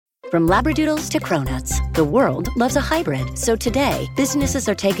From Labradoodles to Cronuts, the world loves a hybrid. So today, businesses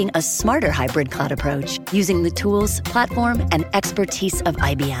are taking a smarter hybrid cloud approach using the tools, platform, and expertise of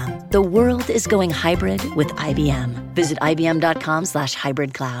IBM. The world is going hybrid with IBM. Visit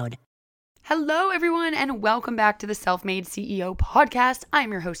ibm.com/hybridcloud. Hello, everyone, and welcome back to the Self-Made CEO podcast.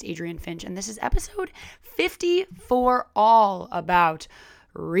 I'm your host, Adrienne Finch, and this is episode 54, all about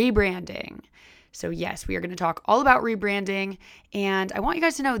rebranding. So yes, we are going to talk all about rebranding, and I want you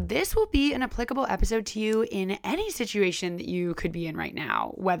guys to know this will be an applicable episode to you in any situation that you could be in right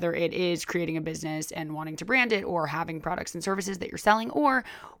now, whether it is creating a business and wanting to brand it, or having products and services that you're selling, or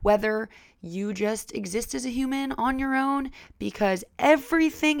whether you just exist as a human on your own, because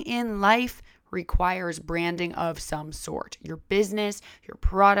everything in life requires branding of some sort. Your business, your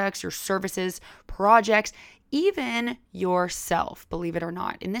products, your services, projects, even yourself, believe it or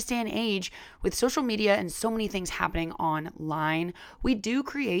not. In this day and age, with social media and so many things happening online, we do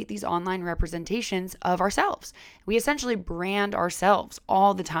create these online representations of ourselves. We essentially brand ourselves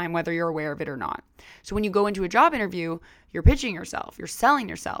all the time, whether you're aware of it or not. So when you go into a job interview, you're pitching yourself, you're selling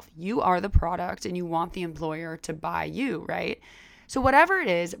yourself. You are the product and you want the employer to buy you, right? So whatever it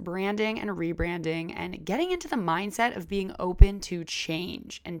is, branding and rebranding and getting into the mindset of being open to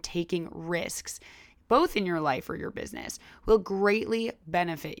change and taking risks, both in your life or your business, will greatly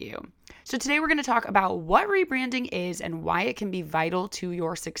benefit you. So today we're going to talk about what rebranding is and why it can be vital to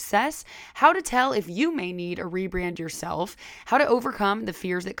your success, how to tell if you may need a rebrand yourself, how to overcome the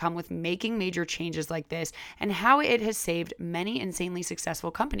fears that come with making major changes like this, and how it has saved many insanely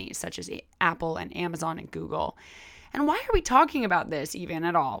successful companies such as Apple and Amazon and Google. And why are we talking about this even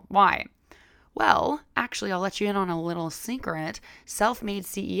at all? Why? Well, actually, I'll let you in on a little secret. Self-Made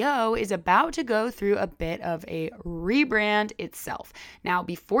CEO is about to go through a bit of a rebrand itself. Now,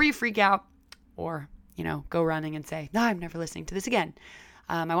 before you freak out or, go running and say, no, I'm never listening to this again,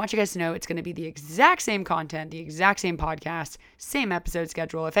 I want you guys to know it's going to be the exact same content, the exact same podcast, same episode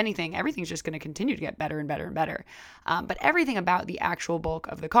schedule. If anything, everything's just going to continue to get better and better and better. But everything about the actual bulk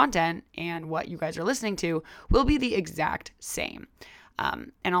of the content and what you guys are listening to will be the exact same.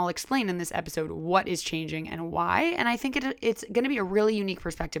 And I'll explain in this episode what is changing and why. And I think it's going to be a really unique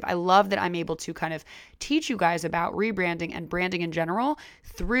perspective. I love that I'm able to kind of teach you guys about rebranding and branding in general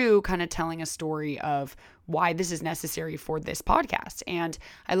through kind of telling a story of why this is necessary for this podcast. And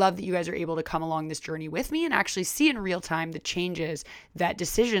I love that you guys are able to come along this journey with me and actually see in real time the changes that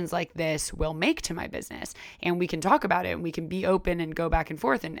decisions like this will make to my business. And we can talk about it and we can be open and go back and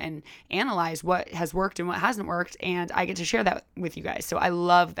forth and analyze what has worked and what hasn't worked. And I get to share that with you guys. So I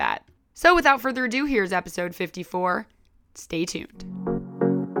love that. So without further ado, here's episode 54. Stay tuned.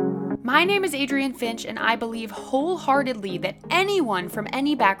 My name is Adrienne Finch, and I believe wholeheartedly that anyone from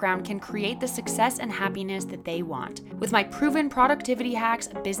any background can create the success and happiness that they want. With my proven productivity hacks,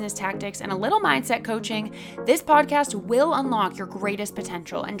 business tactics, and a little mindset coaching, this podcast will unlock your greatest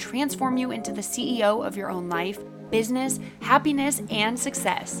potential and transform you into the CEO of your own life, business, happiness, and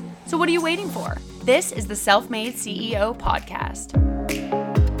success. So what are you waiting for? This is the Self-Made CEO podcast.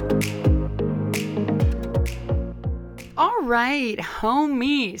 All right,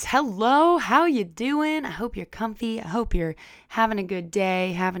 homies. Hello, how you doing? I hope you're comfy. I hope you're having a good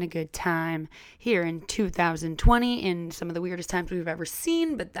day, having a good time here in 2020 in some of the weirdest times we've ever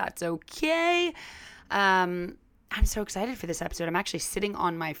seen, but that's okay. I'm so excited for this episode. I'm actually sitting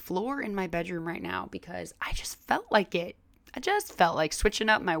on my floor in my bedroom right now because I just felt like it. I just felt like switching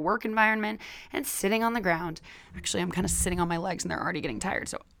up my work environment and sitting on the ground. Actually, I'm kind of sitting on my legs and they're already getting tired,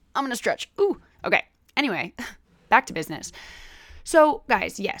 so I'm going to stretch. Ooh, okay. Anyway, back to business. So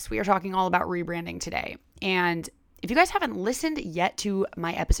guys, yes, we are talking all about rebranding today. And if you guys haven't listened yet to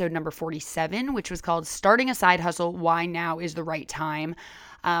my episode number 47, which was called Starting a Side Hustle, Why Now is the Right Time,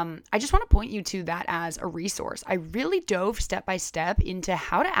 I just want to point you to that as a resource. I really dove step by step into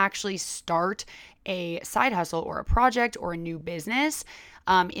how to actually start a side hustle or a project or a new business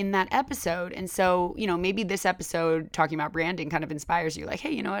in that episode. And so, maybe this episode talking about branding kind of inspires you like,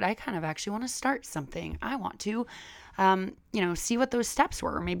 hey, you know what? I kind of actually want to start something. I want to, see what those steps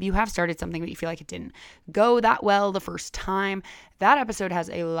were. Maybe you have started something, but you feel like it didn't go that well the first time. That episode has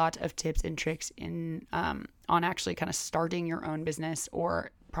a lot of tips and tricks on actually kind of starting your own business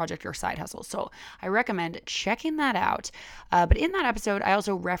or project or side hustle. So I recommend checking that out. But in that episode, I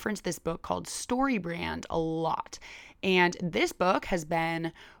also referenced this book called Story Brand a lot. And this book has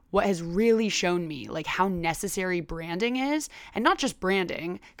been what has really shown me like how necessary branding is, and not just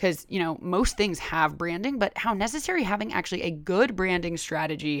branding, because, most things have branding, but how necessary having actually a good branding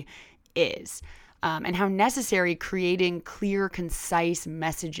strategy is. And how necessary creating clear, concise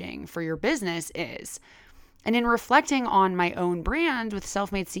messaging for your business is. And in reflecting on my own brand with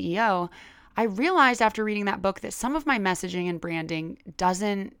Self-Made CEO, I realized after reading that book that some of my messaging and branding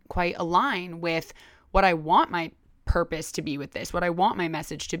doesn't quite align with what I want my purpose to be with this, what I want my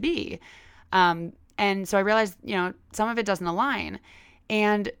message to be. And so I realized, some of it doesn't align.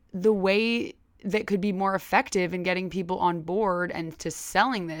 And the way that could be more effective in getting people on board and to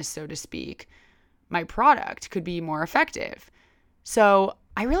selling this, so to speak, my product could be more effective. So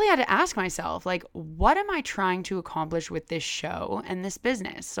I really had to ask myself, what am I trying to accomplish with this show and this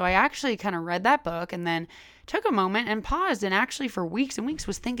business? So I actually kind of read that book and then took a moment and paused, and actually for weeks and weeks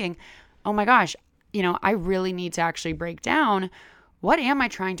was thinking, oh my gosh, I really need to actually break down, what am I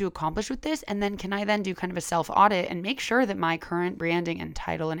trying to accomplish with this? And then can I then do kind of a self-audit and make sure that my current branding and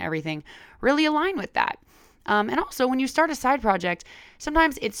title and everything really align with that? And also, when you start a side project,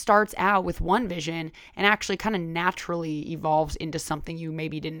 sometimes it starts out with one vision and actually kind of naturally evolves into something you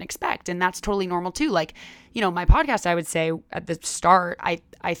maybe didn't expect. And that's totally normal too. My podcast, I would say at the start,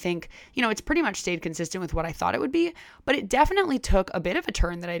 I think, it's pretty much stayed consistent with what I thought it would be, but it definitely took a bit of a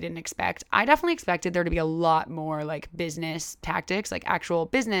turn that I didn't expect. I definitely expected there to be a lot more business tactics, actual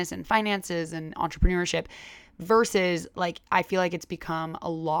business and finances and entrepreneurship, versus I feel like it's become a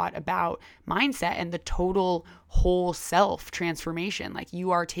lot about mindset and the total whole self transformation. You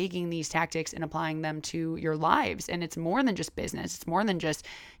are taking these tactics and applying them to your lives. And it's more than just business. It's more than just,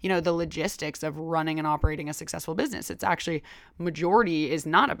 the logistics of running and operating a successful business. It's actually, majority is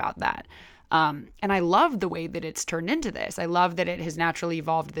not about that. And I love the way that it's turned into this. I love that it has naturally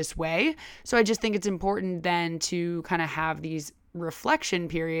evolved this way. So I just think it's important then to kind of have these reflection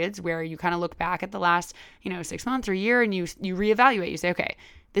periods where you kind of look back at the last, 6 months or a year, and you reevaluate. You say, okay,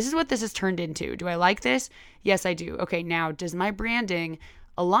 this is what this has turned into. Do I like this? Yes, I do. Okay, now does my branding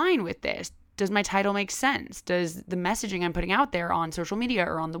align with this? Does my title make sense? Does the messaging I'm putting out there on social media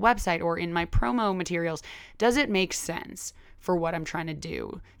or on the website or in my promo materials, does it make sense for what I'm trying to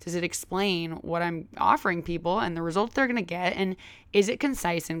do? Does it explain what I'm offering people and the results they're going to get? And is it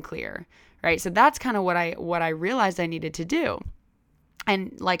concise and clear? Right? So that's kind of what I realized I needed to do.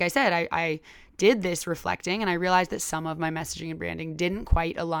 And like I said, I did this reflecting, and I realized that some of my messaging and branding didn't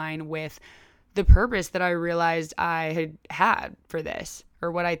quite align with the purpose that I realized I had for this,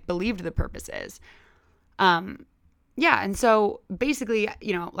 or what I believed the purpose is. And so basically,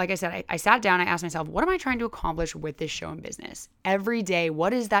 like I said, I sat down, I asked myself, what am I trying to accomplish with this show and business? Every day,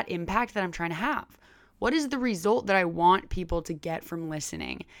 what is that impact that I'm trying to have? What is the result that I want people to get from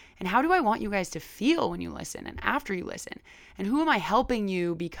listening? And how do I want you guys to feel when you listen and after you listen? And who am I helping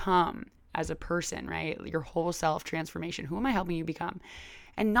you become as a person, right? Your whole self transformation. Who am I helping you become?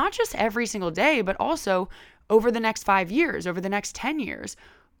 And not just every single day, but also over the next 5 years, over the next 10 years.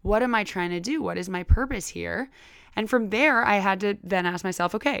 What am I trying to do? What is my purpose here? And from there, I had to then ask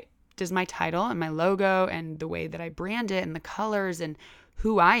myself, okay, does my title and my logo and the way that I brand it and the colors and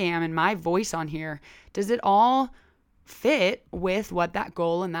who I am and my voice on here, does it all fit with what that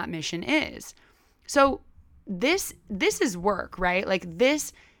goal and that mission is? So this is work, right?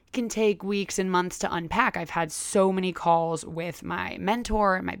 This can take weeks and months to unpack. I've had so many calls with my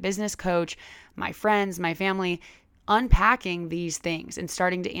mentor, my business coach, my friends, my family, unpacking these things and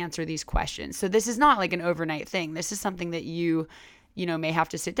starting to answer these questions. So this is not an overnight thing. This is something that you may have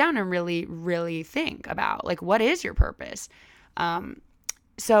to sit down and really, really think about. What is your purpose?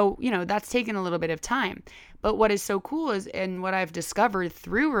 So, that's taken a little bit of time. But what is so cool is, and what I've discovered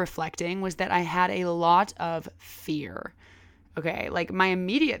through reflecting, was that I had a lot of fear. Okay. My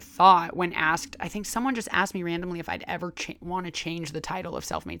immediate thought when asked, I think someone just asked me randomly if I'd ever want to change the title of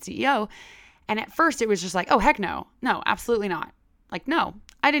Self-Made CEO. And at first it was just oh, heck no, absolutely not. No,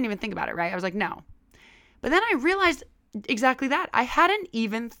 I didn't even think about it. Right. I was no. But then I realized exactly that. I hadn't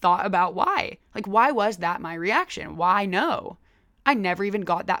even thought about why. Why was that my reaction? Why no? I never even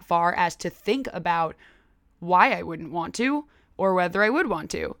got that far as to think about why I wouldn't want to or whether I would want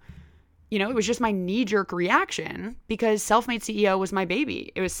to. It was just my knee-jerk reaction because Self-Made CEO was my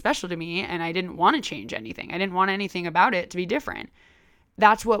baby. It was special to me, and I didn't want to change anything. I didn't want anything about it to be different.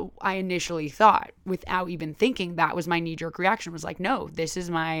 That's what I initially thought without even thinking. That was my knee-jerk reaction, was no, this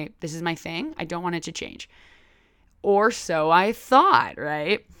is my thing. I don't want it to change. Or so I thought,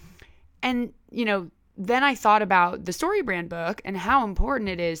 right? And, then I thought about the Story Brand book and how important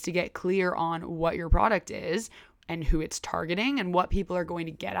it is to get clear on what your product is and who it's targeting and what people are going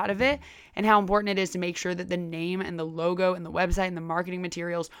to get out of it, and how important it is to make sure that the name and the logo and the website and the marketing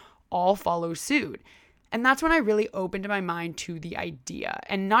materials all follow suit. And that's when I really opened my mind to the idea,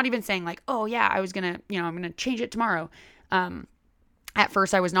 and not even saying oh yeah, I was going to, I'm going to change it tomorrow. at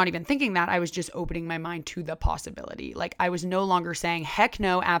first I was not even thinking that. I was just opening my mind to the possibility. Like I was no longer saying, heck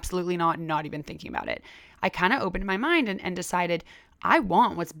no, absolutely not even thinking about it. I kind of opened my mind and decided I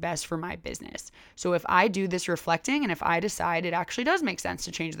want what's best for my business. So if I do this reflecting and if I decide it actually does make sense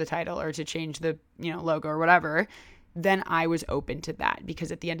to change the title or to change the, logo or whatever, then I was open to that,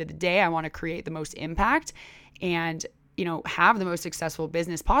 because at the end of the day, I want to create the most impact and, have the most successful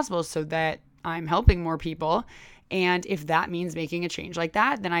business possible so that I'm helping more people. And if that means making a change like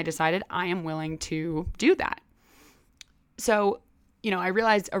that, then I decided I am willing to do that. So, I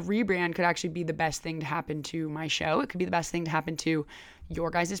realized a rebrand could actually be the best thing to happen to my show. It could be the best thing to happen to your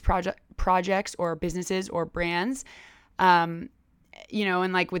guys' projects or businesses or brands. And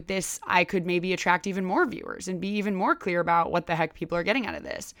like with this, I could maybe attract even more viewers and be even more clear about what the heck people are getting out of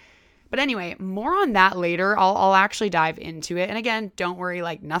this. But anyway, more on that later. I'll actually dive into it. And again, don't worry,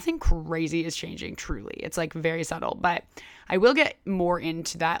 like nothing crazy is changing, truly. It's like very subtle, but I will get more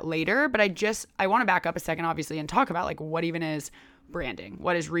into that later. But I want to back up a second, obviously, and talk about like what even is branding,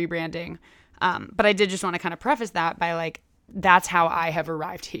 what is rebranding. But I did just want to kind of preface that by like, that's how I have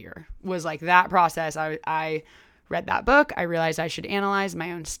arrived here, was like that process. I read that book. I realized I should analyze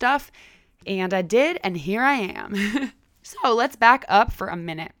my own stuff, and I did. And here I am. So let's back up for a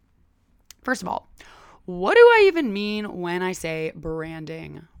minute. First of all, what do I even mean when I say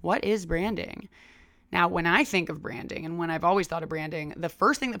branding? What is branding? Now, when I think of branding and when I've always thought of branding, the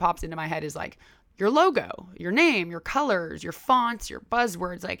first thing that pops into my head is like your logo, your name, your colors, your fonts, your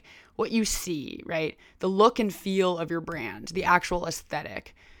buzzwords, like what you see, right? The look and feel of your brand, the actual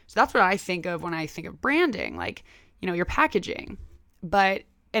aesthetic. So that's what I think of when I think of branding, like, your packaging. But,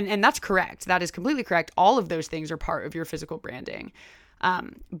 and that's correct. That is completely correct. All of those things are part of your physical branding.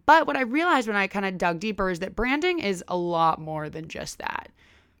 But what I realized when I kind of dug deeper is that branding is a lot more than just that.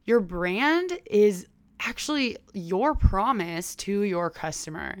 Your brand is actually your promise to your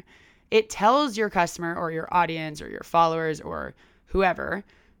customer. It tells your customer or your audience or your followers or whoever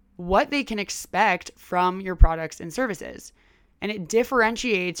what they can expect from your products and services. And it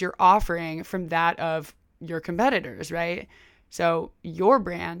differentiates your offering from that of your competitors, right? So your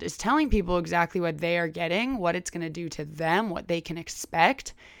brand is telling people exactly what they are getting, what it's going to do to them, what they can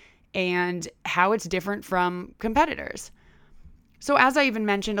expect, and how it's different from competitors. So as I even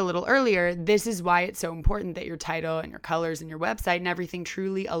mentioned a little earlier, this is why it's so important that your title and your colors and your website and everything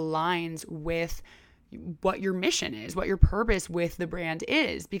truly aligns with what your mission is, what your purpose with the brand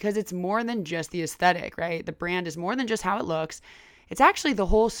is, because it's more than just the aesthetic, right? The brand is more than just how it looks. It's actually the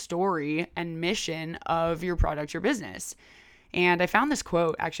whole story and mission of your product, your business. And I found this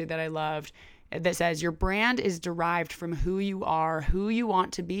quote actually that I loved that says, your brand is derived from who you are, who you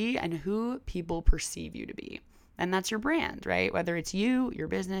want to be, and who people perceive you to be. And that's your brand, right? Whether it's you, your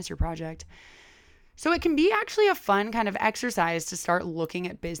business, your project. So it can be actually a fun kind of exercise to start looking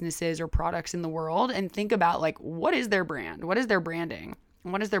at businesses or products in the world and think about like, what is their brand? What is their branding?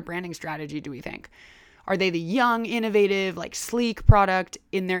 And what is their branding strategy, do we think? Are they the young, innovative, like sleek product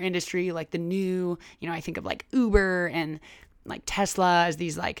in their industry, like the new, I think of like Uber and like Tesla as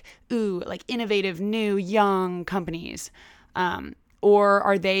these like innovative, new, young companies? Or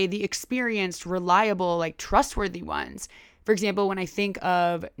are they the experienced, reliable, like trustworthy ones? For example, when I think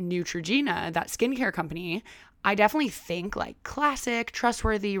of Neutrogena, that skincare company, I definitely think like classic,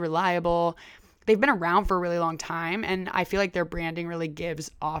 trustworthy, reliable. They've been around for a really long time, and I feel like their branding really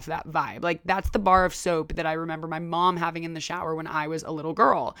gives off that vibe. Like that's the bar of soap that I remember my mom having in the shower when I was a little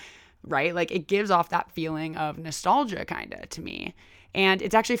girl, right? Like it gives off that feeling of nostalgia kind of to me. And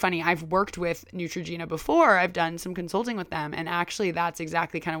it's actually funny. I've worked with Neutrogena before. I've done some consulting with them, and actually that's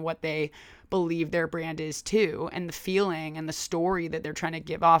exactly kind of what they believe their brand is too, and the feeling and the story that they're trying to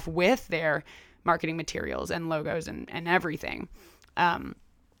give off with their marketing materials and logos and everything. And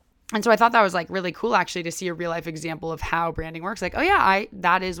so I thought that was like really cool actually to see a real life example of how branding works. Like, oh yeah,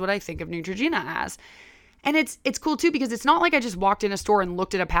 that is what I think of Neutrogena as. And it's cool too, because it's not like I just walked in a store and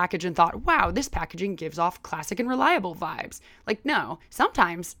looked at a package and thought, wow, this packaging gives off classic and reliable vibes. Like, no,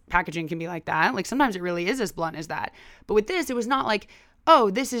 sometimes packaging can be like that. Like sometimes it really is as blunt as that. But with this, it was not like,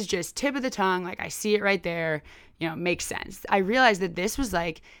 oh, this is just tip of the tongue. Like I see it right there, makes sense. I realized that this was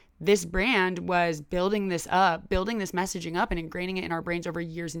like, this brand was building this messaging up and ingraining it in our brains over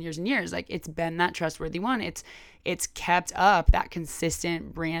years and years and years. Like it's been that trustworthy one. It's kept up that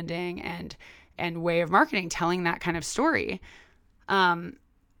consistent branding and way of marketing, telling that kind of story.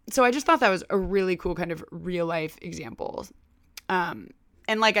 So I just thought that was a really cool kind of real life example.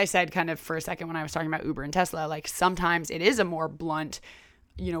 And like I said, kind of for a second when I was talking about Uber and Tesla, like sometimes it is a more blunt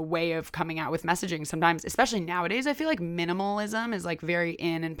way of coming out with messaging sometimes, especially nowadays. I feel like minimalism is like very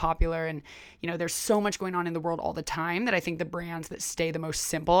in and popular, and there's so much going on in the world all the time that I think the brands that stay the most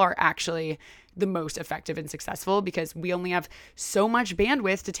simple are actually the most effective and successful, because we only have so much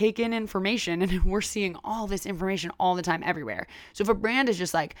bandwidth to take in information, and we're seeing all this information all the time everywhere. So if a brand is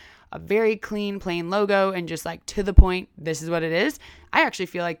just like a very clean, plain logo and just like to the point, this is what it is, I actually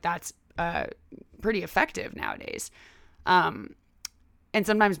feel like that's pretty effective nowadays. And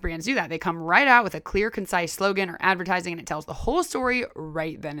sometimes brands do that. They come right out with a clear, concise slogan or advertising, and it tells the whole story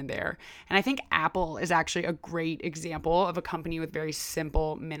right then and there. And I think Apple is actually a great example of a company with very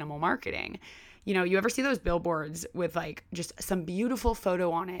simple, minimal marketing. You ever see those billboards with like just some beautiful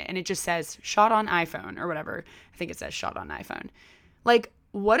photo on it and it just says shot on iPhone or whatever? I think it says shot on iPhone. Like,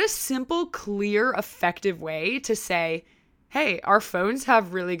 what a simple, clear, effective way to say, hey, our phones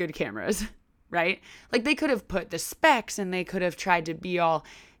have really good cameras. Right? Like, they could have put the specs and they could have tried to be all,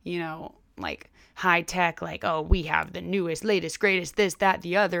 like high tech, like, oh, we have the newest, latest, greatest, this, that,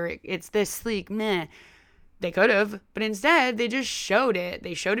 the other. It's this sleek, meh. They could have, but instead they just showed it.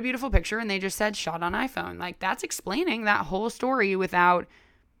 They showed a beautiful picture and they just said shot on iPhone. Like, that's explaining that whole story without,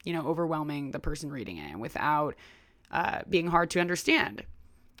 overwhelming the person reading it and without being hard to understand.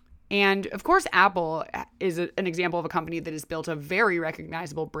 And of course, Apple is an example of a company that has built a very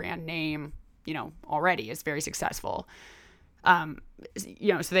recognizable brand name already. Is very successful. So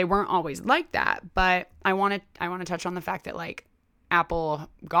they weren't always like that, but I want to touch on the fact that like Apple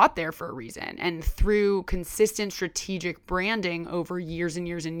got there for a reason, and through consistent strategic branding over years and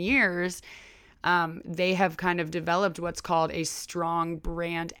years and years, they have kind of developed what's called a strong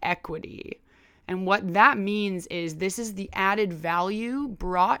brand equity. And what that means is this is the added value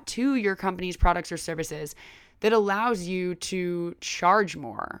brought to your company's products or services that allows you to charge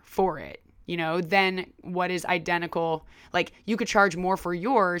more for it. Than what is identical. Like, you could charge more for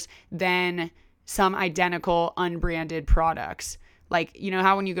yours than some identical unbranded products. Like,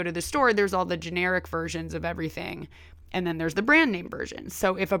 how when you go to the store, there's all the generic versions of everything, and then there's the brand name version.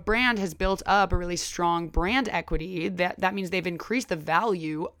 So if a brand has built up a really strong brand equity, that means they've increased the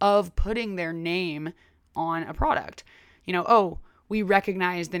value of putting their name on a product. We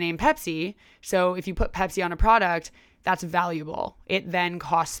recognize the name Pepsi, so if you put Pepsi on a product, that's valuable. It then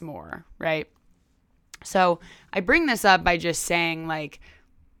costs more, right? So I bring this up by just saying, like,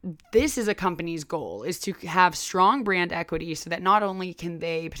 this is a company's goal, is to have strong brand equity so that not only can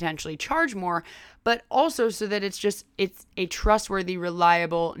they potentially charge more, but also so that it's a trustworthy,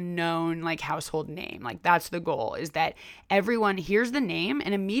 reliable, known, like, household name. Like, that's the goal, is that everyone hears the name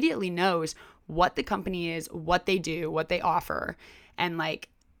and immediately knows what the company is, what they do, what they offer, and like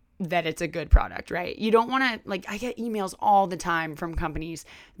that it's a good product, right? You don't want to, like, I get emails all the time from companies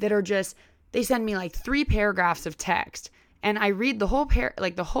that are just, they send me like 3 paragraphs of text and I read the whole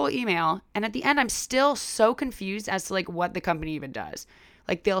the whole email, and at the end I'm still so confused as to like what the company even does.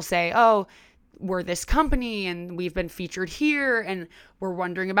 Like, they'll say, oh, we're this company and we've been featured here and we're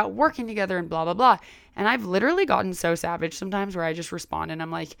wondering about working together and blah, blah, blah. And I've literally gotten so savage sometimes where I just respond and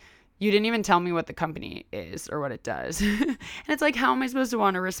I'm like, you didn't even tell me what the company is or what it does. And it's like, how am I supposed to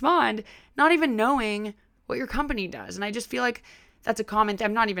want to respond not even knowing what your company does? And I just feel like that's a comment.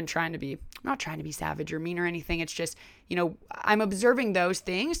 I'm not trying to be savage or mean or anything. It's just, I'm observing those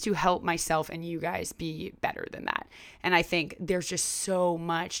things to help myself and you guys be better than that. And I think there's just so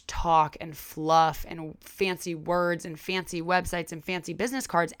much talk and fluff and fancy words and fancy websites and fancy business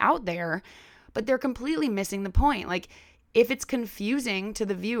cards out there, but they're completely missing the point. Like, if it's confusing to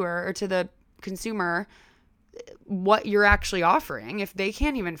the viewer or to the consumer what you're actually offering, if they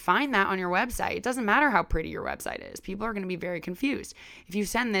can't even find that on your website, it doesn't matter how pretty your website is. People are going to be very confused. If you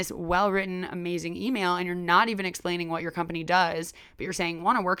send this well-written, amazing email and you're not even explaining what your company does, but you're saying,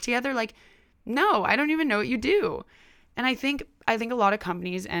 want to work together? Like, no, I don't even know what you do. And I think a lot of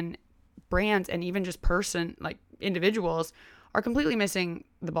companies and brands and even just individuals are completely missing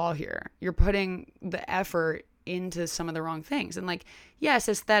the ball here. You're putting the effort into some of the wrong things. And like, yes,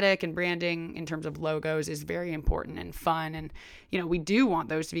 aesthetic and branding in terms of logos is very important and fun. And, we do want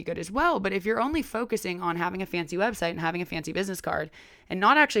those to be good as well. But if you're only focusing on having a fancy website and having a fancy business card and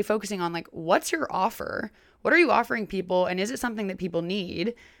not actually focusing on like, what's your offer? What are you offering people? And is it something that people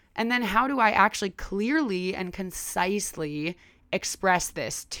need? And then how do I actually clearly and concisely express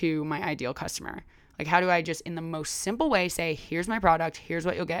this to my ideal customer? Like, how do I just in the most simple way say, here's my product, here's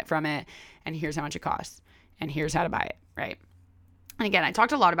what you'll get from it, and here's how much it costs. And here's how to buy it, right? And again, I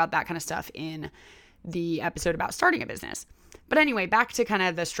talked a lot about that kind of stuff in the episode about starting a business. But anyway, back to kind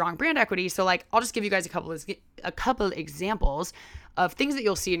of the strong brand equity. So like, I'll just give you guys a couple examples of things that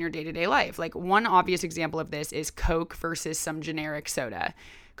you'll see in your day-to-day life. Like one obvious example of this is Coke versus some generic soda.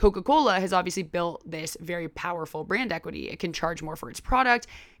 Coca-Cola has obviously built this very powerful brand equity. It can charge more for its product.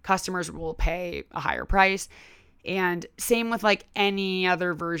 Customers will pay a higher price. And same with like any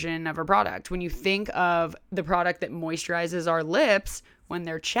other version of a product. When you think of the product that moisturizes our lips when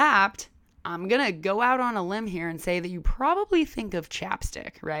they're chapped, I'm going to go out on a limb here and say that you probably think of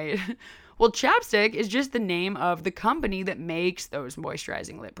chapstick, right? Well, chapstick is just the name of the company that makes those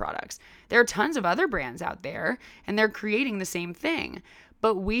moisturizing lip products. There are tons of other brands out there, and they're creating the same thing.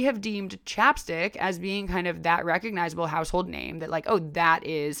 But we have deemed chapstick as being kind of that recognizable household name that like, oh, that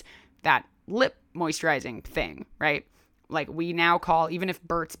is that lip moisturizing thing, right? Like we now call, even if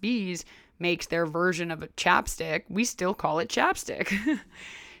Burt's Bees makes their version of a chapstick, we still call it chapstick.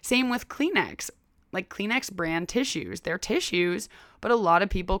 Same with Kleenex. Like Kleenex brand tissues. They're tissues, but a lot of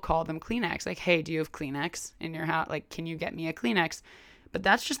people call them Kleenex. Like, hey, do you have Kleenex in your house? Like, can you get me a Kleenex? But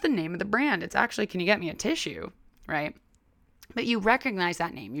that's just the name of the brand. It's actually, can you get me a tissue, right? But you recognize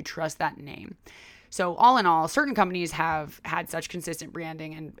that name. You trust that name. So all in all, certain companies have had such consistent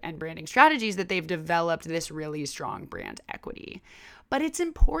branding and branding strategies that they've developed this really strong brand equity. But it's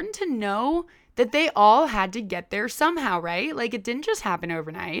important to know that they all had to get there somehow, right? Like it didn't just happen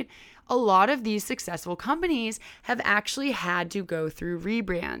overnight. A lot of these successful companies have actually had to go through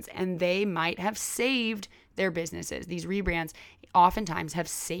rebrands, and they might have saved their businesses. These rebrands oftentimes have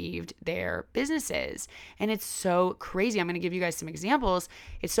saved their businesses. And it's so crazy. I'm going to give you guys some examples.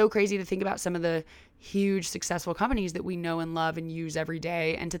 It's so crazy to think about some of the huge successful companies that we know and love and use every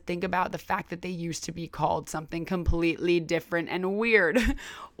day, and to think about the fact that they used to be called something completely different and weird,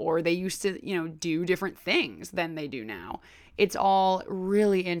 or they used to, do different things than they do now. It's all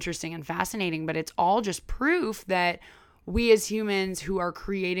really interesting and fascinating, but it's all just proof that we as humans who are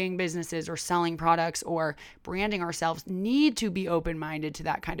creating businesses or selling products or branding ourselves need to be open-minded to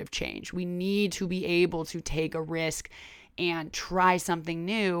that kind of change. We need to be able to take a risk and try something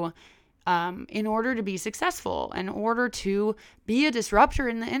new in order to be successful, in order to be a disruptor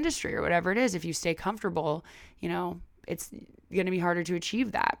in the industry or whatever it is. If you stay comfortable, it's going to be harder to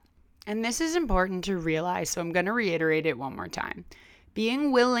achieve that. And this is important to realize, so I'm going to reiterate it one more time.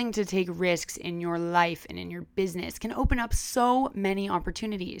 Being willing to take risks in your life and in your business can open up so many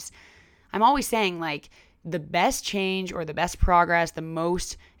opportunities. I'm always saying like the best change or the best progress, the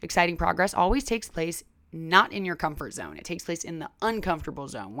most exciting progress always takes place not in your comfort zone. It takes place in the uncomfortable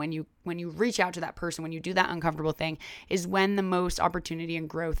zone. When you reach out to that person, when you do that uncomfortable thing, is when the most opportunity and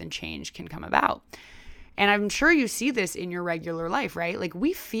growth and change can come about. And I'm sure you see this in your regular life, right? Like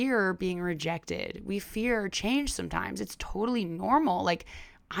we fear being rejected. We fear change sometimes. It's totally normal. Like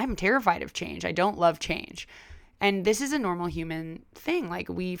I'm terrified of change. I don't love change. And this is a normal human thing. Like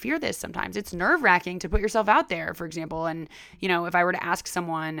we fear this sometimes. It's nerve-wracking to put yourself out there, for example. And, if I were to ask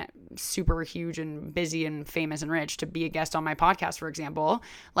someone super huge and busy and famous and rich to be a guest on my podcast, for example,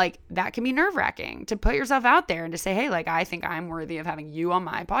 like that can be nerve-wracking to put yourself out there and to say, hey, like I think I'm worthy of having you on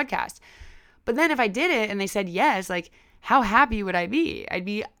my podcast. But then if I did it and they said yes, like how happy would I be? I'd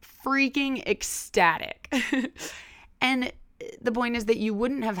be freaking ecstatic. And the point is that you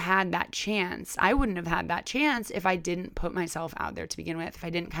wouldn't have had that chance. I wouldn't have had that chance if I didn't put myself out there to begin with, if I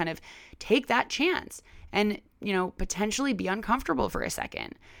didn't kind of take that chance and, potentially be uncomfortable for a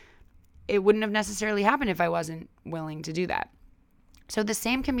second. It wouldn't have necessarily happened if I wasn't willing to do that. So the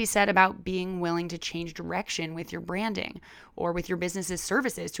same can be said about being willing to change direction with your branding or with your business's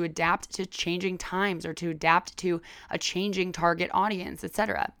services to adapt to changing times or to adapt to a changing target audience,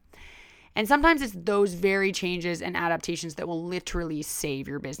 etc. And sometimes it's those very changes and adaptations that will literally save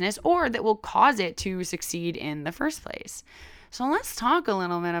your business or that will cause it to succeed in the first place. So let's talk a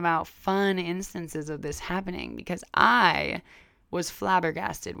little bit about fun instances of this happening, because I was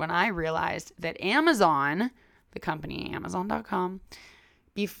flabbergasted when I realized that Amazon, the company Amazon.com,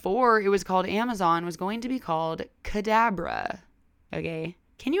 before it was called Amazon, was going to be called Cadabra. Okay.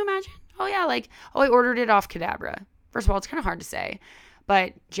 Can you imagine? Oh yeah. I ordered it off Cadabra. First of all, it's kind of hard to say,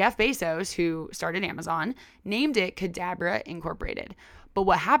 but Jeff Bezos, who started Amazon, named it Cadabra Incorporated. But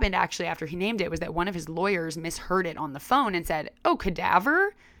what happened actually after he named it was that one of his lawyers misheard it on the phone and said, oh,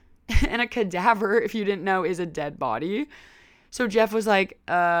 cadaver? And a cadaver, if you didn't know, is a dead body. So Jeff was like,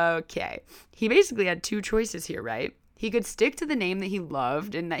 okay. He basically had two choices here, right? He could stick to the name that he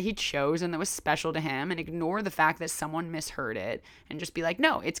loved and that he chose and that was special to him and ignore the fact that someone misheard it and just be like,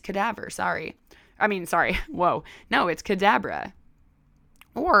 no, it's cadaver. Whoa. No, it's Cadabra.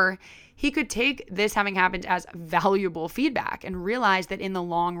 Or he could take this having happened as valuable feedback and realize that in the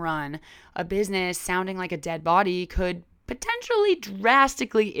long run, a business sounding like a dead body could potentially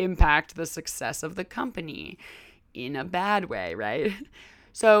drastically impact the success of the company in a bad way, right?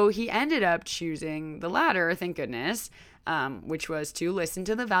 So he ended up choosing the latter, thank goodness, which was to listen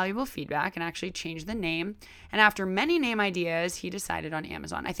to the valuable feedback and actually change the name. And after many name ideas, he decided on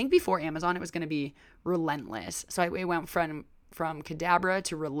Amazon. I think before Amazon, it was going to be Relentless. So it went from Cadabra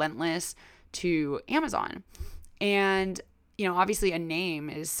to Relentless to Amazon. And, obviously a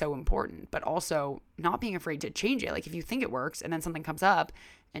name is so important, but also not being afraid to change it. Like if you think it works and then something comes up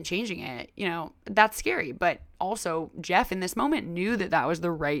and changing it, that's scary. But also Jeff in this moment knew that that was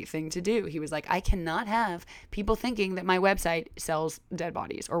the right thing to do. He was like, I cannot have people thinking that my website sells dead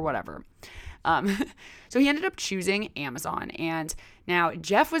bodies or whatever. So he ended up choosing Amazon. And now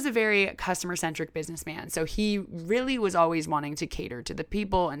Jeff was a very customer-centric businessman. So he really was always wanting to cater to the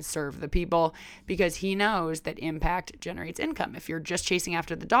people and serve the people because he knows that impact generates income. If you're just chasing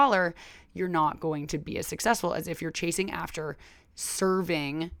after the dollar, you're not going to be as successful as if you're chasing after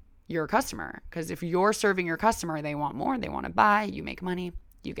serving your customer. Because if you're serving your customer, they want more, they want to buy, you make money,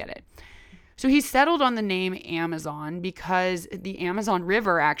 you get it. So he settled on the name Amazon because the Amazon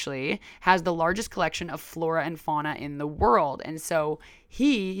River actually has the largest collection of flora and fauna in the world. And so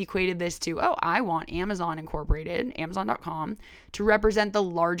he equated this to, I want Amazon Incorporated, Amazon.com, to represent the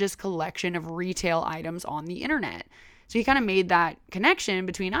largest collection of retail items on the internet. So he kind of made that connection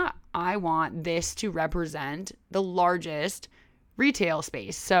between, I want this to represent the largest retail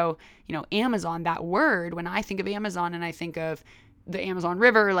space. So, Amazon, that word, when I think of Amazon and I think of the Amazon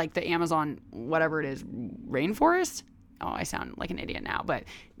River, like the Amazon, whatever it is, rainforest. Oh, I sound like an idiot now, but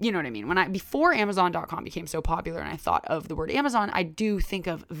you know what I mean. Before Amazon.com became so popular and I thought of the word Amazon, I do think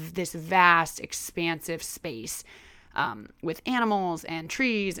of this vast, expansive space with animals and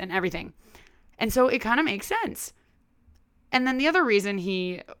trees and everything. And so it kind of makes sense. And then the other reason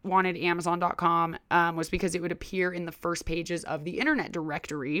he wanted Amazon.com was because it would appear in the first pages of the internet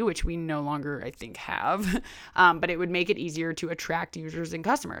directory, which we no longer, I think, have. But it would make it easier to attract users and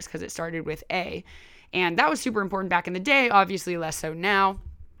customers because it started with A. And that was super important back in the day, obviously less so now.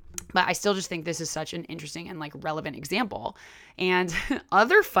 But I still just think this is such an interesting and relevant example. And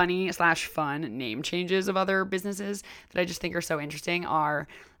other funny/fun name changes of other businesses that I just think are so interesting are,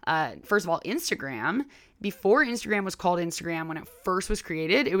 first of all, Instagram. Before Instagram was called Instagram, when it first was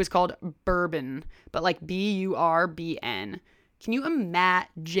created, it was called Bourbon, but Burbn. Can you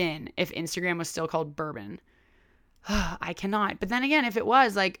imagine if Instagram was still called Bourbon? I cannot. But then again, if it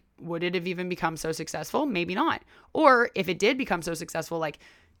was, would it have even become so successful? Maybe not. Or if it did become so successful,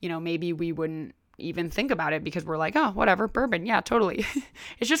 maybe we wouldn't even think about it because we're like, oh, whatever, bourbon. Yeah, totally.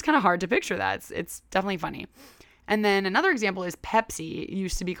 It's just kind of hard to picture that. It's definitely funny. And then another example is Pepsi. It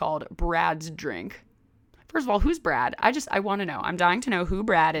used to be called Brad's Drink. First of all, who's Brad? I want to know. I'm dying to know who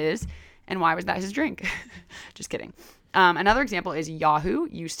Brad is and why was that his drink? Just kidding. Another example is Yahoo.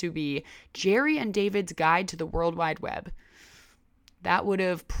 Used to be Jerry and David's Guide to the World Wide Web. That would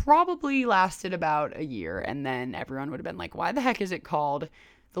have probably lasted about a year, and then everyone would have been like, why the heck is it called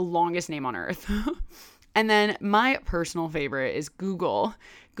the longest name on earth? And then my personal favorite is Google.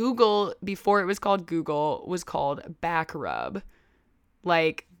 Google, before it was called Google, was called Backrub.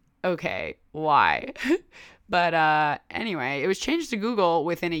 Okay, why? But anyway, it was changed to Google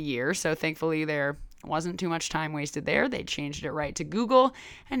within a year, so thankfully there wasn't too much time wasted there. They changed it right to Google,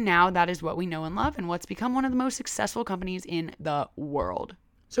 and now that is what we know and love and what's become one of the most successful companies in the world.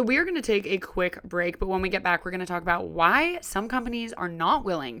 So we are going to take a quick break, but when we get back, we're going to talk about why some companies are not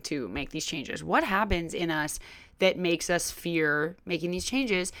willing to make these changes. What happens in us that makes us fear making these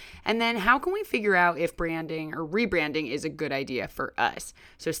changes? And then how can we figure out if branding or rebranding is a good idea for us?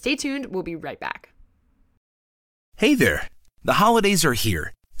 So stay tuned. We'll be right back. Hey there. The holidays are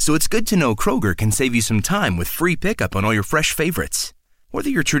here, so it's good to know Kroger can save you some time with free pickup on all your fresh favorites. Whether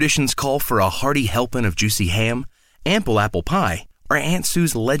your traditions call for a hearty helping of juicy ham, ample apple pie, or Aunt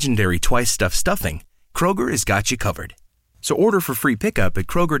Sue's legendary twice-stuffed stuffing, Kroger has got you covered. So order for free pickup at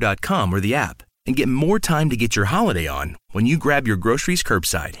Kroger.com or the app and get more time to get your holiday on when you grab your groceries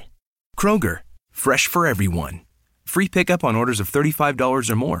curbside. Kroger, fresh for everyone. Free pickup on orders of $35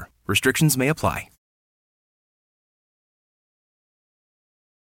 or more. Restrictions may apply.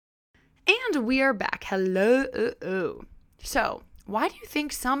 And we are back. Hello. So, why do you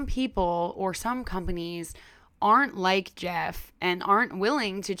think some people or some companies aren't like Jeff and aren't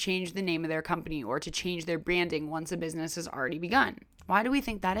willing to change the name of their company or to change their branding once a business has already begun? Why do we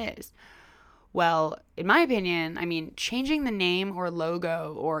think that is? Well, in my opinion, changing the name or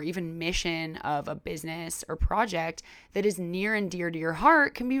logo or even mission of a business or project that is near and dear to your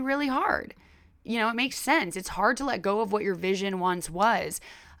heart can be really hard. It makes sense. It's hard to let go of what your vision once was.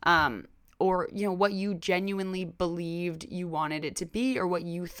 or, what you genuinely believed you wanted it to be or what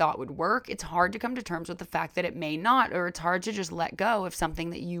you thought would work, it's hard to come to terms with the fact that it may not, or it's hard to just let go of something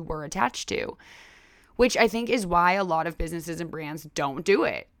that you were attached to, which I think is why a lot of businesses and brands don't do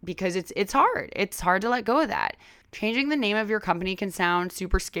it, because it's hard. It's hard to let go of that. Changing the name of your company can sound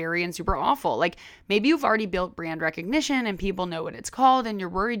super scary and super awful. Like maybe you've already built brand recognition and people know what it's called, and you're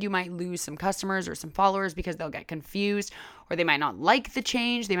worried you might lose some customers or some followers because they'll get confused, or they might not like the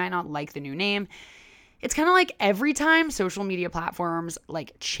change. They might not like the new name. It's kind of like every time social media platforms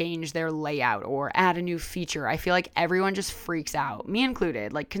like change their layout or add a new feature, I feel like everyone just freaks out, me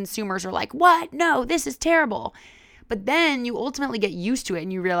included. Like consumers are like, what? No, this is terrible. But then you ultimately get used to it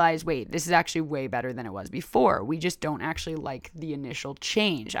and you realize, wait, this is actually way better than it was before. We just don't actually like the initial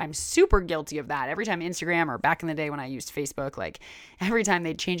change. I'm super guilty of that. Every time Instagram, or back in the day when I used Facebook, like every time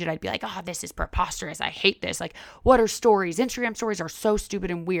they'd change it, I'd be like, oh, this is preposterous. I hate this. Like, what are stories? Instagram stories are so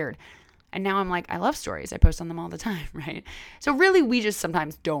stupid and weird. And now I'm like, I love stories. I post on them all the time, right? So really, we just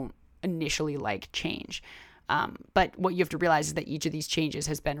sometimes don't initially like change. But what you have to realize is that each of these changes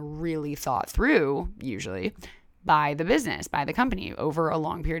has been really thought through, usually, by the business, by the company over a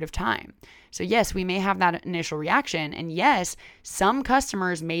long period of time. So yes, we may have that initial reaction. And yes, some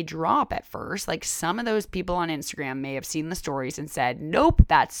customers may drop at first. Like some of those people on Instagram may have seen the stories and said, nope,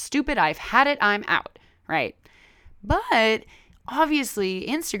 that's stupid. I've had it. I'm out, right? But obviously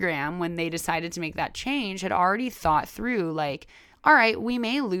Instagram, when they decided to make that change, had already thought through like, all right, we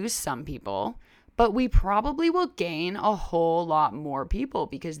may lose some people, but we probably will gain a whole lot more people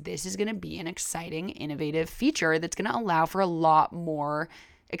because this is going to be an exciting, innovative feature that's going to allow for a lot more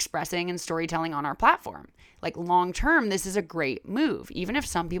expressing and storytelling on our platform. Like long term, this is a great move. Even if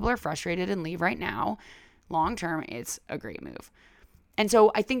some people are frustrated and leave right now, long term, it's a great move. And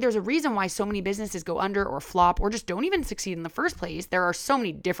so I think there's a reason why so many businesses go under or flop or just don't even succeed in the first place. There are so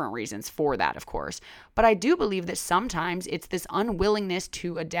many different reasons for that, of course. But I do believe that sometimes it's this unwillingness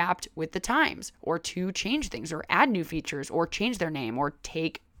to adapt with the times or to change things or add new features or change their name or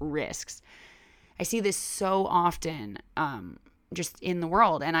take risks. I see this so often just in the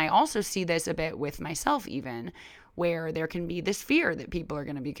world. And I also see this a bit with myself even, where there can be this fear that people are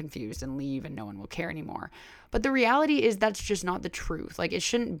going to be confused and leave and no one will care anymore. But the reality is that's just not the truth. Like it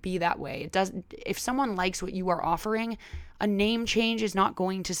shouldn't be that way. It doesn't. If someone likes what you are offering, a name change is not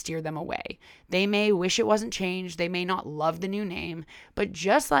going to steer them away. They may wish it wasn't changed. They may not love the new name, but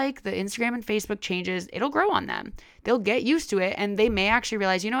just like the Instagram and Facebook changes, it'll grow on them. They'll get used to it and they may actually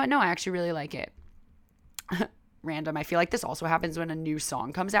realize, you know what? No, I actually really like it. Random. I feel like this also happens when a new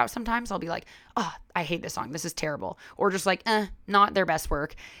song comes out sometimes. I'll be like, oh, I hate this song. This is terrible. Or just like, not their best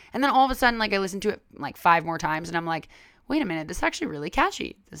work. And then all of a sudden, like I listen to it like 5 more times and I'm like, wait a minute, this is actually really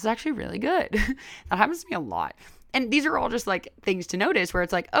catchy. This is actually really good. That happens to me a lot. And these are all just like things to notice where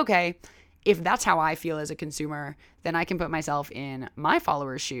it's like, okay, if that's how I feel as a consumer, then I can put myself in my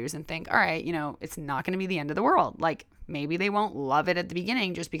followers' shoes and think, all right, it's not going to be the end of the world. Like maybe they won't love it at the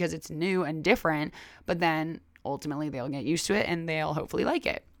beginning just because it's new and different, but then ultimately they'll get used to it and they'll hopefully like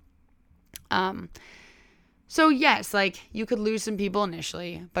it. So yes, like you could lose some people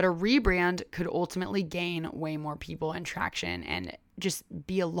initially, but a rebrand could ultimately gain way more people and traction and just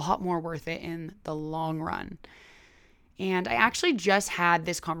be a lot more worth it in the long run. And I actually just had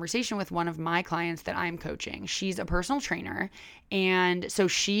this conversation with one of my clients that I'm coaching. She's a personal trainer. And so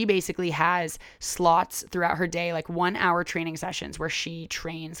she basically has slots throughout her day, like 1-hour training sessions where she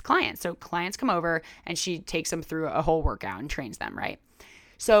trains clients. So clients come over and she takes them through a whole workout and trains them, right?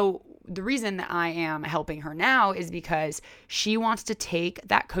 So the reason that I am helping her now is because she wants to take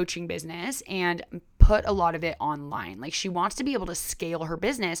that coaching business and put a lot of it online. Like she wants to be able to scale her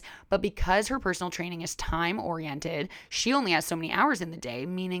business, but because her personal training is time oriented, she only has so many hours in the day,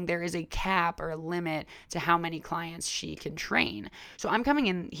 meaning there is a cap or a limit to how many clients she can train. So I'm coming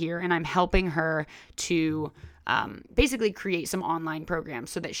in here and I'm helping her to basically create some online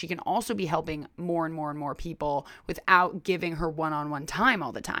programs so that she can also be helping more and more and more people without giving her one-on-one time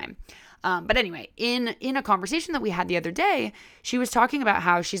all the time. But anyway, in a conversation that we had the other day, she was talking about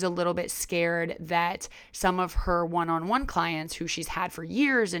how she's a little bit scared that some of her one-on-one clients who she's had for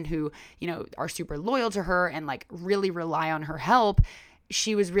years and who, are super loyal to her and like really rely on her help,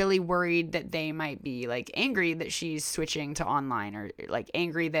 she was really worried that they might be like angry that she's switching to online or like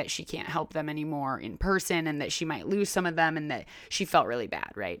angry that she can't help them anymore in person and that she might lose some of them and that she felt really bad,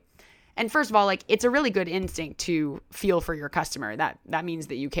 right? And first of all, like it's a really good instinct to feel for your customer. That means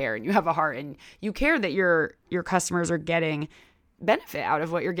that you care and you have a heart and you care that your customers are getting benefit out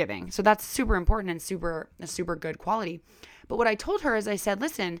of what you're giving. So that's super important and a super good quality. But what I told her is I said,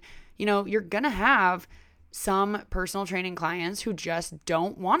 listen, you're going to have some personal training clients who just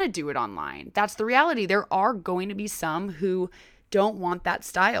don't want to do it online. That's the reality. There are going to be some who don't want that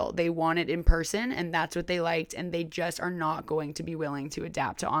style. They want it in person, and that's what they liked, and they just are not going to be willing to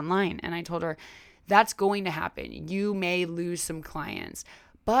adapt to online. And I told her, that's going to happen. You may lose some clients,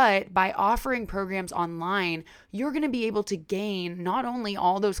 but by offering programs online, you're going to be able to gain not only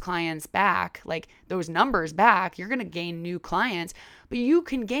all those clients back, like those numbers back, you're going to gain new clients, but you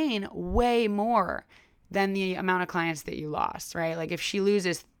can gain way more than the amount of clients that you lost, right? Like if she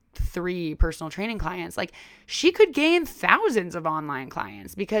loses 3 personal training clients, like she could gain thousands of online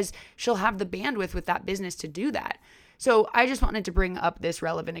clients because she'll have the bandwidth with that business to do that. So I just wanted to bring up this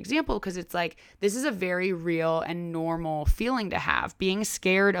relevant example because it's like, this is a very real and normal feeling to have, being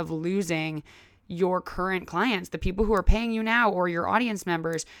scared of losing your current clients, the people who are paying you now, or your audience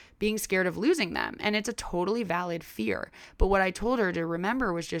members, being scared of losing them. And it's a totally valid fear. But what I told her to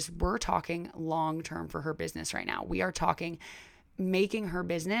remember was just, we're talking long-term for her business right now. We are talking making her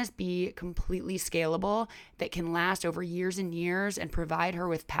business be completely scalable, that can last over years and years and provide her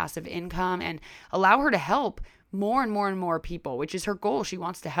with passive income and allow her to help more and more and more people, which is her goal. She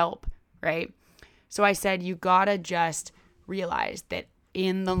wants to help, right? So I said, you gotta just realize that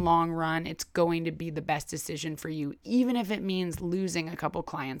in the long run, it's going to be the best decision for you, even if it means losing a couple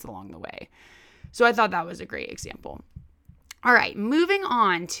clients along the way. So I thought that was a great example. All right, moving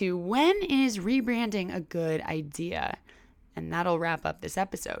on to, when is rebranding a good idea? And that'll wrap up this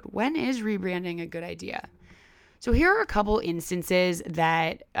episode. When is rebranding a good idea? So here are a couple instances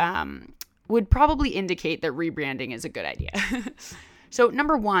that would probably indicate that rebranding is a good idea. So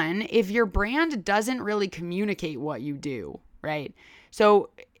number one, if your brand doesn't really communicate what you do, right? So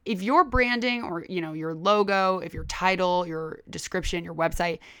if your branding or, your logo, if your title, your description, your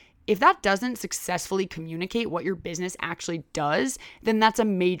website, if that doesn't successfully communicate what your business actually does, then that's a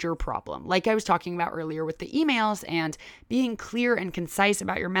major problem. Like I was talking about earlier with the emails and being clear and concise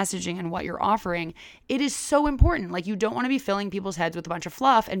about your messaging and what you're offering, it is so important. Like you don't want to be filling people's heads with a bunch of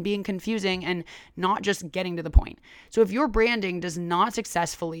fluff and being confusing and not just getting to the point. So if your branding does not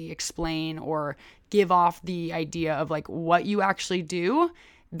successfully explain or give off the idea of like what you actually do,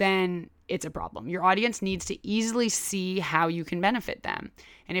 then it's a problem. Your audience needs to easily see how you can benefit them.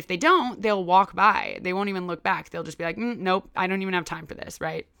 And if they don't, they'll walk by. They won't even look back. They'll just be like, nope, I don't even have time for this,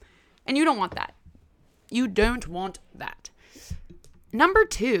 right? And you don't want that. You don't want that. Number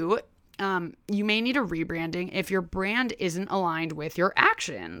two, you may need a rebranding if your brand isn't aligned with your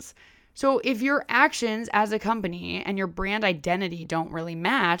actions. So if your actions as a company and your brand identity don't really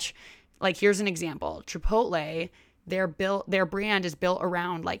match, like here's an example, Chipotle, their brand is built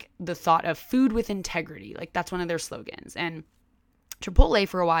around like the thought of food with integrity. Like that's one of their slogans. And Chipotle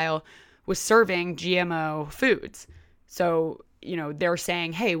for a while was serving GMO foods. So, they're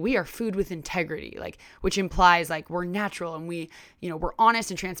saying, hey, we are food with integrity, like, which implies like we're natural and we're honest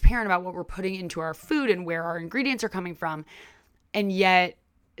and transparent about what we're putting into our food and where our ingredients are coming from. And yet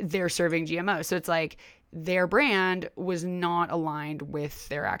they're serving GMO. So it's like their brand was not aligned with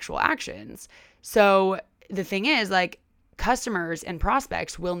their actual actions. So the thing is, like, customers and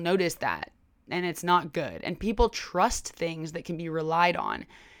prospects will notice that, and it's not good. And people trust things that can be relied on.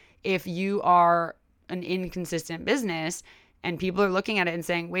 If you are an inconsistent business and people are looking at it and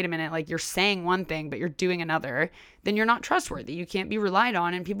saying, wait a minute, like you're saying one thing, but you're doing another, then you're not trustworthy. You can't be relied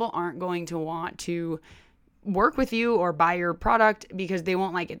on, and people aren't going to want to work with you or buy your product because they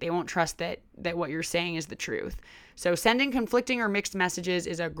won't like it. They won't trust that what you're saying is the truth. So sending conflicting or mixed messages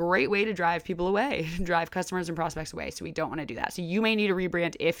is a great way to drive people away, drive customers and prospects away. So we don't want to do that. So you may need a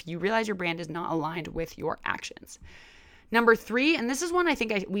rebrand if you realize your brand is not aligned with your actions. Number three, and this is one I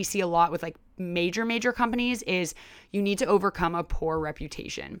think we see a lot with like major companies, is you need to overcome a poor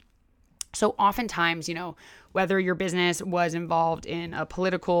reputation. So oftentimes, whether your business was involved in a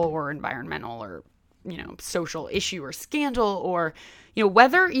political or environmental or social issue or scandal, or,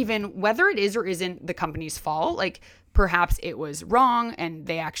 whether it is or isn't the company's fault, like perhaps it was wrong and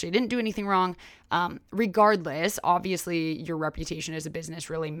they actually didn't do anything wrong. Regardless, obviously your reputation as a business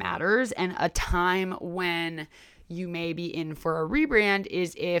really matters. And a time when you may be in for a rebrand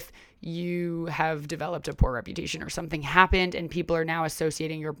is if you have developed a poor reputation or something happened and people are now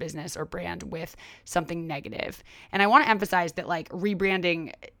associating your business or brand with something negative. And I want to emphasize that like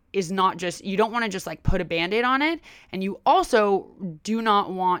rebranding is not just, you don't want to just like put a Band-Aid on it. And you also do not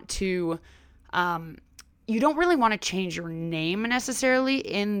want to, you don't really want to change your name necessarily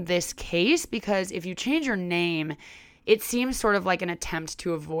in this case, because if you change your name, it seems sort of like an attempt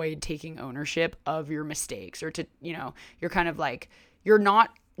to avoid taking ownership of your mistakes, or to, you're kind of like, you're not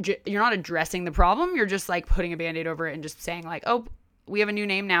addressing the problem. You're just like putting a Band-Aid over it and just saying like, oh, we have a new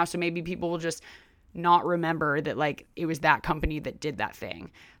name now. So maybe people will just not remember that like it was that company that did that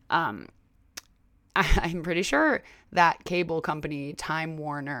thing. I'm pretty sure that cable company, Time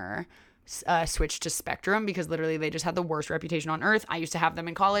Warner, switched to Spectrum because literally they just had the worst reputation on earth. I used to have them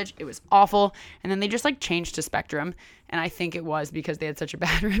in college. It was awful. And then they just like changed to Spectrum. And I think it was because they had such a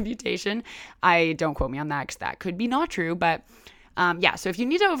bad reputation. Don't quote me on that because that could be not true. But so if you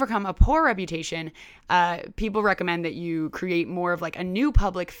need to overcome a poor reputation, people recommend that you create more of like a new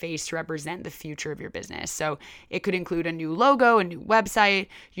public face to represent the future of your business. So it could include a new logo, a new website.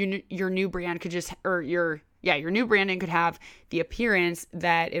 Your new brand could just, or your new branding could have the appearance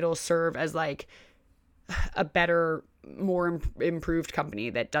that it'll serve as like a better, more improved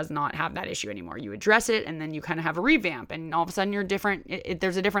company that does not have that issue anymore. You address it and then you kind of have a revamp and all of a sudden you're different.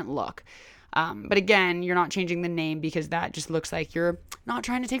 There's a different look. But again, you're not changing the name because that just looks like you're not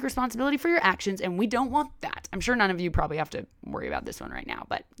trying to take responsibility for your actions, and we don't want that. I'm sure none of you probably have to worry about this one right now,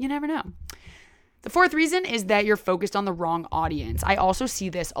 but you never know. The fourth reason is that you're focused on the wrong audience. I also see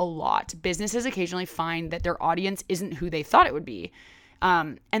this a lot. Businesses occasionally find that their audience isn't who they thought it would be.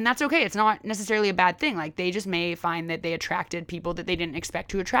 And that's okay. It's not necessarily a bad thing. Like they just may find that they attracted people that they didn't expect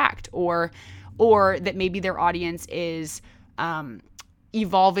to attract, or that maybe their audience is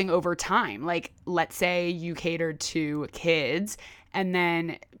evolving over time. Like let's say you catered to kids and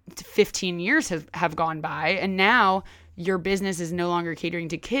then 15 years have gone by and now your business is no longer catering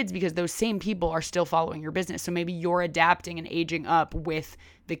to kids because those same people are still following your business. So maybe you're adapting and aging up with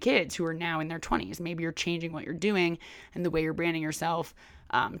the kids who are now in their 20s. Maybe you're changing what you're doing and the way you're branding yourself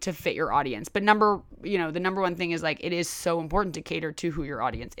to fit your audience. But the number one thing is like, it is so important to cater to who your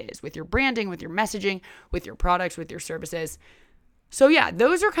audience is with your branding, with your messaging, with your products, with your services. So yeah,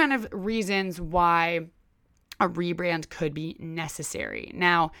 those are kind of reasons why a rebrand could be necessary.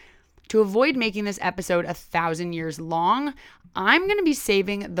 Now, to avoid making this episode 1,000 years long, I'm going to be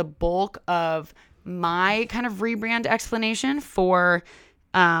saving the bulk of my kind of rebrand explanation for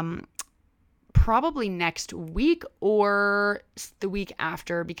probably next week or the week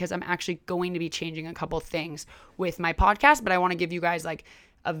after, because I'm actually going to be changing a couple things with my podcast, but I want to give you guys like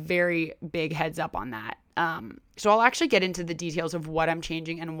a very big heads up on that. So I'll actually get into the details of what I'm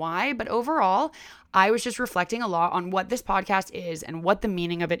changing and why, but overall, I was just reflecting a lot on what this podcast is and what the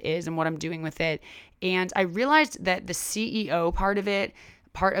meaning of it is and what I'm doing with it. And I realized that the CEO part of it,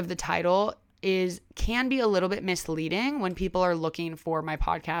 part of the title, can be a little bit misleading when people are looking for my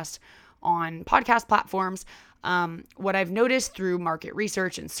podcast on podcast platforms. What I've noticed through market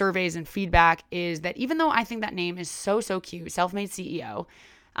research and surveys and feedback is that even though I think that name is so cute, Self-Made CEO,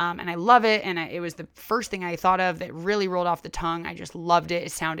 and I love it, and it was the first thing I thought of that really rolled off the tongue. I just loved it.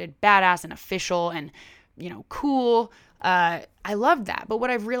 It sounded badass and official and, cool. I loved that. But what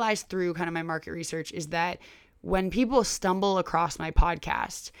I've realized through kind of my market research is that when people stumble across my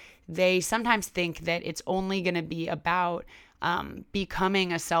podcast, they sometimes think that it's only going to be about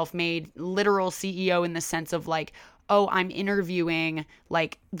becoming a self-made literal CEO in the sense of like, oh, I'm interviewing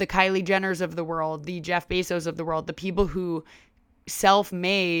like the Kylie Jenners of the world, the Jeff Bezos of the world, the people who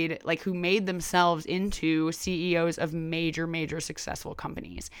self-made, like who made themselves into CEOs of major successful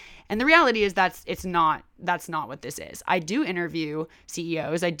companies. And the reality is that's not what this is. I do interview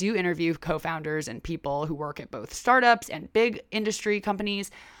CEOs, I do interview co-founders and people who work at both startups and big industry companies.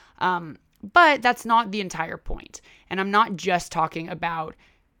 But that's not the entire point. And I'm not just talking about,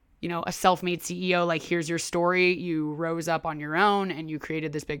 a self-made CEO, like here's your story, you rose up on your own and you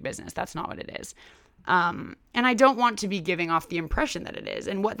created this big business. That's not what it is. And I don't want to be giving off the impression that it is.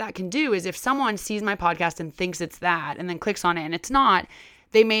 And what that can do is if someone sees my podcast and thinks it's that and then clicks on it and it's not,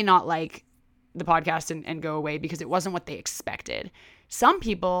 they may not like the podcast and go away because it wasn't what they expected. Some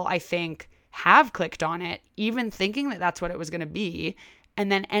people, I think, have clicked on it, even thinking that that's what it was going to be, and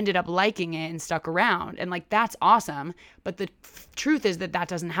then ended up liking it and stuck around. And like, that's awesome. But the truth is that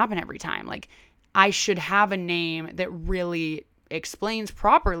doesn't happen every time. Like, I should have a name that really explains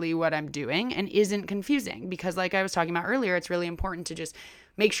properly what I'm doing and isn't confusing, because like I was talking about earlier, it's really important to just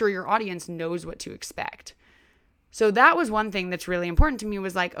make sure your audience knows what to expect. So that was one thing that's really important to me,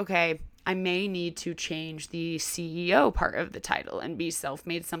 was like, okay, I may need to change the CEO part of the title and be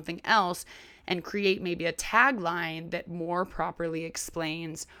self-made something else and create maybe a tagline that more properly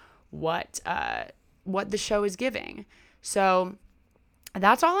explains what the show is giving. So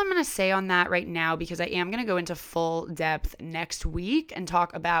that's all I'm going to say on that right now, because I am going to go into full depth next week and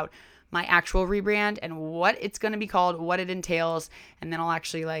talk about my actual rebrand and what it's going to be called, what it entails, and then I'll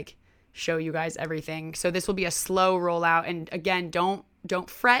actually like show you guys everything. So this will be a slow rollout. And again, don't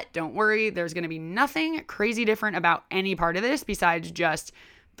fret, don't worry. There's going to be nothing crazy different about any part of this besides just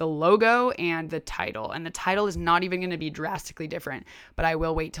the logo and the title. And the title is not even going to be drastically different, but I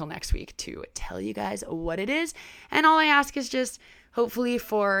will wait till next week to tell you guys what it is. And all I ask is just hopefully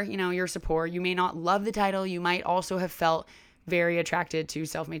for, your support. You may not love the title. You might also have felt very attracted to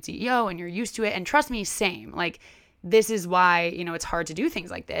Self-Made CEO and you're used to it. And trust me, same. Like, this is why, it's hard to do things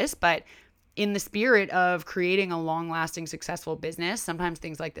like this, but in the spirit of creating a long-lasting, successful business, sometimes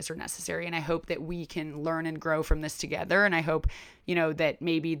things like this are necessary. And I hope that we can learn and grow from this together. And I hope, that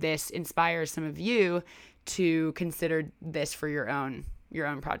maybe this inspires some of you to consider this for your own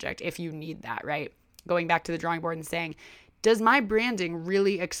project if you need that, right? Going back to the drawing board and saying, does my branding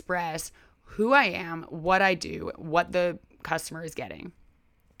really express who I am, what I do, what the customer is getting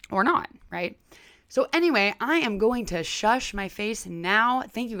or not, right? So anyway, I am going to shush my face now.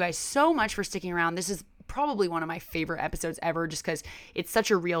 Thank you guys so much for sticking around. This is probably one of my favorite episodes ever just because it's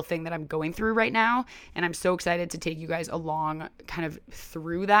such a real thing that I'm going through right now. And I'm so excited to take you guys along kind of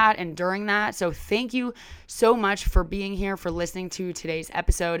through that and during that. So thank you so much for being here, for listening to today's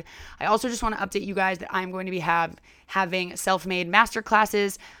episode. I also just want to update you guys that I'm going to be having self-made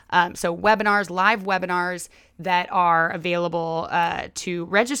masterclasses. So webinars, live webinars that are available to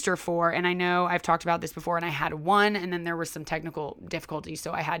register for. And I know I've talked about this before and I had one and then there was some technical difficulties.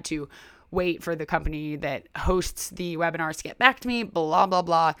 So I had to wait for the company that hosts the webinars to get back to me, blah, blah,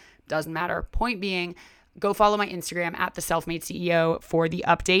 blah. Doesn't matter. Point being, go follow my Instagram at the Self-Made CEO for the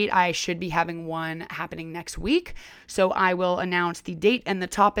update. I should be having one happening next week. So I will announce the date and the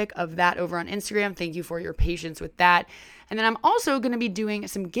topic of that over on Instagram. Thank you for your patience with that. And then I'm also going to be doing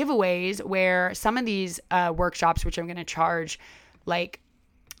some giveaways where some of these workshops, which I'm going to charge like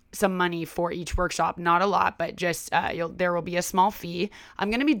some money for each workshop, not a lot, but just there will be a small fee. I'm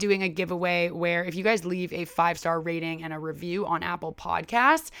going to be doing a giveaway where if you guys leave a 5-star rating and a review on Apple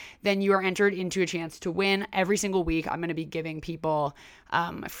Podcasts, then you are entered into a chance to win. Every single week, I'm going to be giving people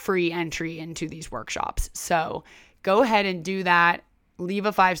free entry into these workshops. So go ahead and do that. Leave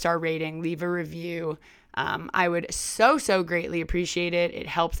a 5-star rating, leave a review. I would so greatly appreciate it. It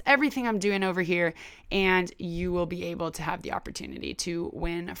helps everything I'm doing over here, and you will be able to have the opportunity to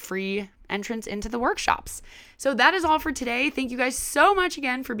win free entrance into the workshops. So that is all for today. Thank you guys so much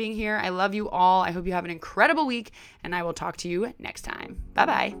again for being here. I love you all. I hope you have an incredible week, and I will talk to you next time.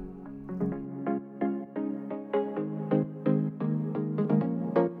 Bye-bye.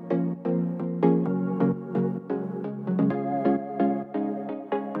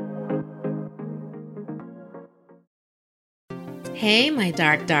 Hey, my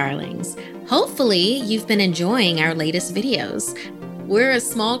dark darlings. Hopefully, you've been enjoying our latest videos. We're a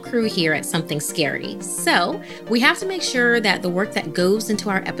small crew here at Something Scary, so we have to make sure that the work that goes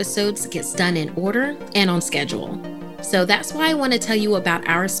into our episodes gets done in order and on schedule. So that's why I want to tell you about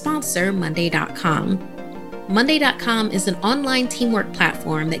our sponsor, Monday.com. Monday.com is an online teamwork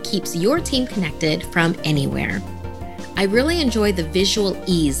platform that keeps your team connected from anywhere. I really enjoy the visual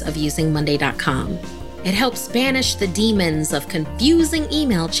ease of using Monday.com. It helps banish the demons of confusing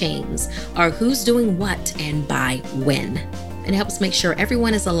email chains or who's doing what and by when. It helps make sure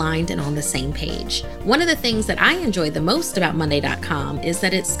everyone is aligned and on the same page. One of the things that I enjoy the most about Monday.com is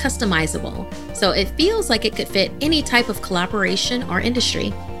that it's customizable, so it feels like it could fit any type of collaboration or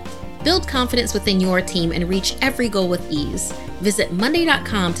industry. Build confidence within your team and reach every goal with ease. Visit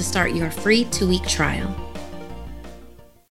Monday.com to start your free 2-week trial.